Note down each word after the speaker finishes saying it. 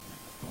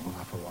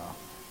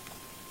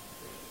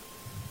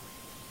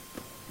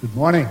Good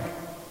morning.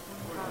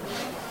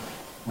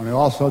 Morning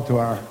also to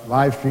our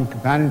live stream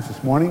companions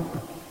this morning.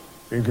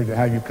 Very good to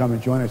have you come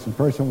and join us in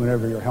person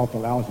whenever your health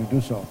allows you to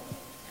do so.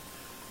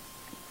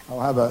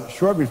 I'll have a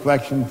short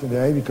reflection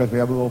today because we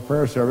have a little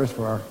prayer service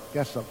for our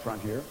guests up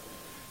front here.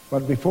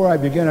 But before I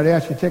begin, I'd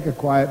ask you to take a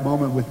quiet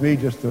moment with me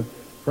just to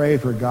pray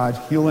for God's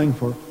healing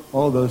for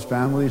all those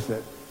families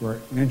that were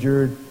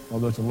injured, all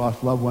those that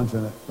lost loved ones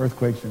in the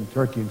earthquakes in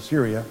Turkey and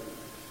Syria.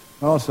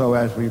 Also,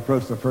 as we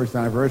approach the first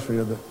anniversary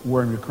of the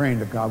war in Ukraine,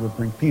 that God would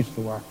bring peace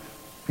to our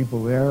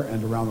people there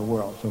and around the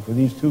world. So for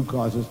these two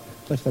causes,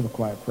 let's have a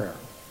quiet prayer.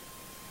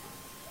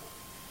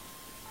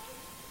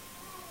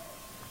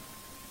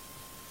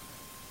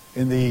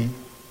 In the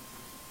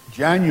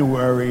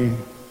January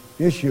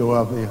issue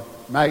of the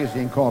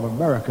magazine called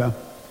America,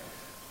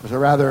 was a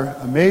rather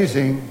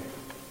amazing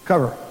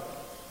cover.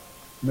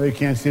 I know you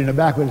can't see it in the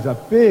back, but it's a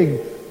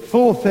big,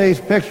 full-face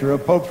picture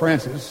of Pope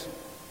Francis.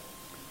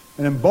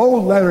 And in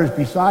bold letters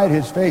beside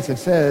his face it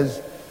says,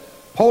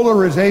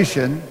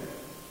 "Polarization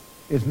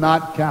is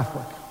not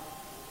Catholic."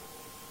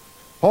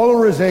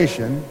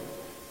 Polarization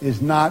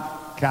is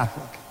not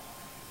Catholic.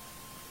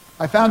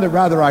 I found it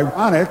rather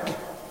ironic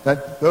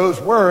that those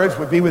words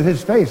would be with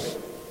his face,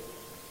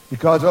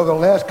 because over the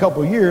last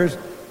couple of years,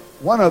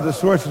 one of the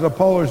sources of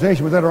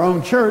polarization within our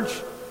own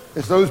church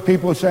is those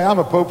people who say, "I'm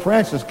a Pope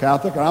Francis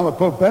Catholic and I'm a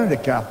Pope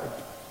Benedict Catholic."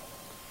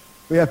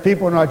 We have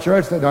people in our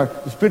church that are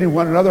disputing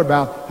one another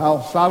about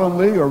how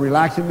solemnly or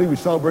relaxingly we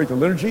celebrate the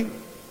liturgy,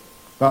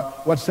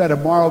 about what set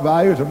of moral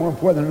values are more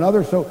important than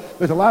another. So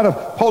there's a lot of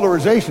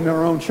polarization in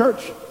our own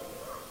church.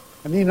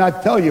 I need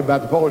not tell you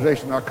about the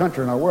polarization in our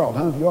country and our world.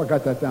 Huh? You all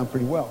got that down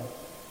pretty well.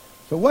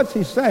 So what's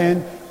he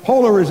saying?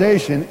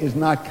 Polarization is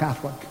not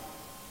Catholic.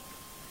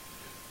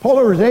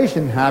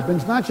 Polarization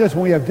happens not just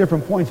when we have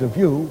different points of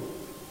view,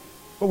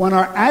 but when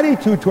our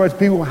attitude towards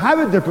people who have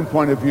a different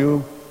point of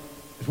view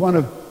is one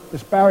of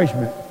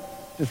disparagement,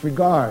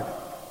 disregard,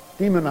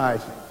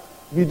 demonizing.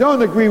 If you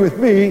don't agree with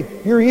me,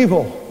 you're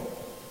evil.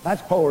 That's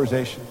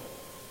polarization.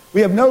 We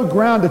have no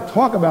ground to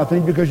talk about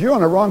things because you're on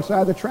the wrong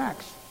side of the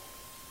tracks.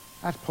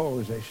 That's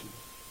polarization.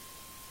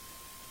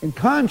 In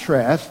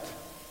contrast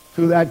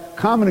to that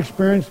common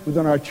experience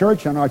within our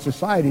church and our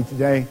society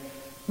today,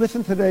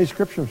 listen to today's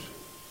scriptures.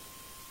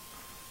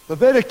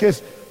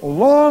 Leviticus, a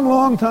long,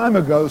 long time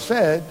ago,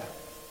 said,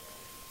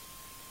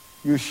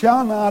 "You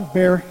shall not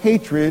bear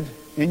hatred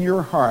in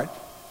your heart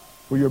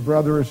for your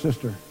brother or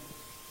sister.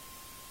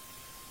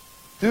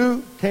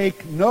 Do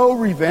take no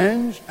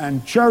revenge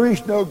and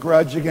cherish no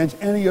grudge against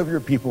any of your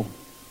people."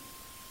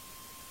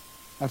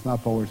 That's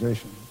not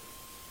polarization.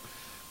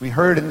 We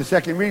heard in the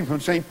second reading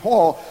from St.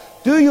 Paul,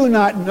 "Do you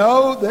not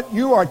know that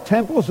you are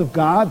temples of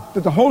God,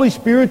 that the Holy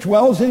Spirit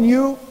dwells in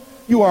you?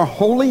 You are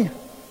holy."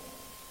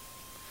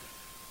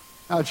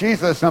 Now,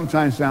 Jesus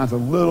sometimes sounds a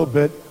little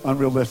bit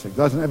unrealistic,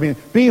 doesn't it? I mean,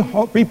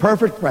 be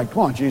perfect? Right,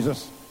 come on,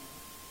 Jesus.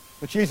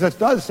 But Jesus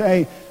does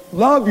say,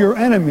 love your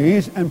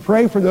enemies and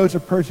pray for those who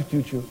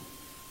persecute you.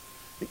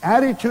 The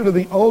attitude of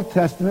the Old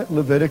Testament,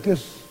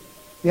 Leviticus,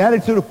 the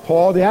attitude of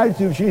Paul, the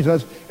attitude of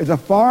Jesus is a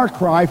far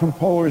cry from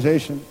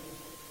polarization.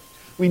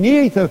 We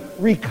need to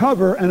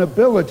recover an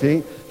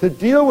ability to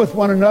deal with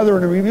one another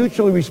in a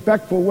mutually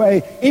respectful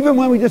way, even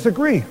when we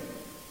disagree.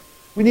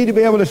 We need to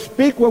be able to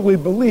speak what we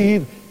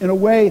believe in a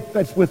way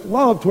that's with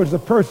love towards the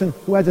person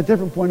who has a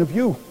different point of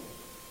view.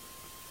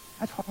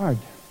 That's hard.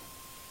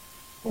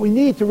 But we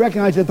need to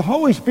recognize that the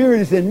Holy Spirit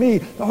is in me.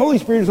 The Holy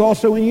Spirit is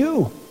also in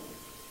you.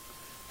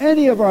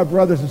 Any of our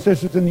brothers and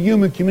sisters in the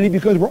human community,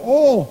 because we're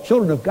all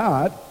children of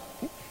God,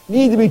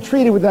 need to be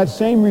treated with that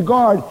same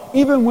regard,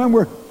 even when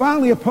we're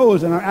violently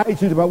opposed in our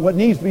attitudes about what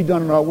needs to be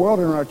done in our world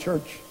and in our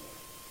church.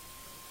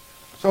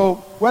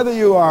 So whether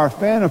you are a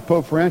fan of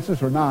Pope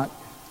Francis or not,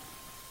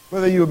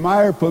 whether you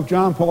admire Pope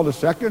John Paul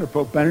II or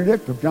Pope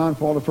Benedict or John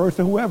Paul I or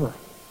whoever,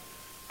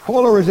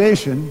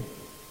 polarization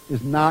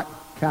is not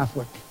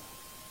Catholic.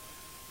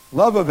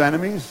 Love of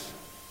enemies,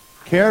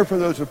 care for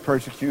those who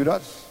persecute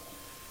us,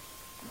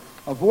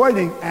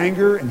 avoiding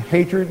anger and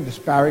hatred and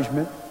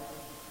disparagement,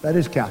 that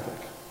is Catholic.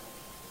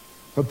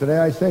 So today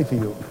I say to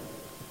you,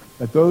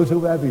 that those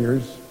who have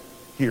ears,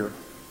 hear.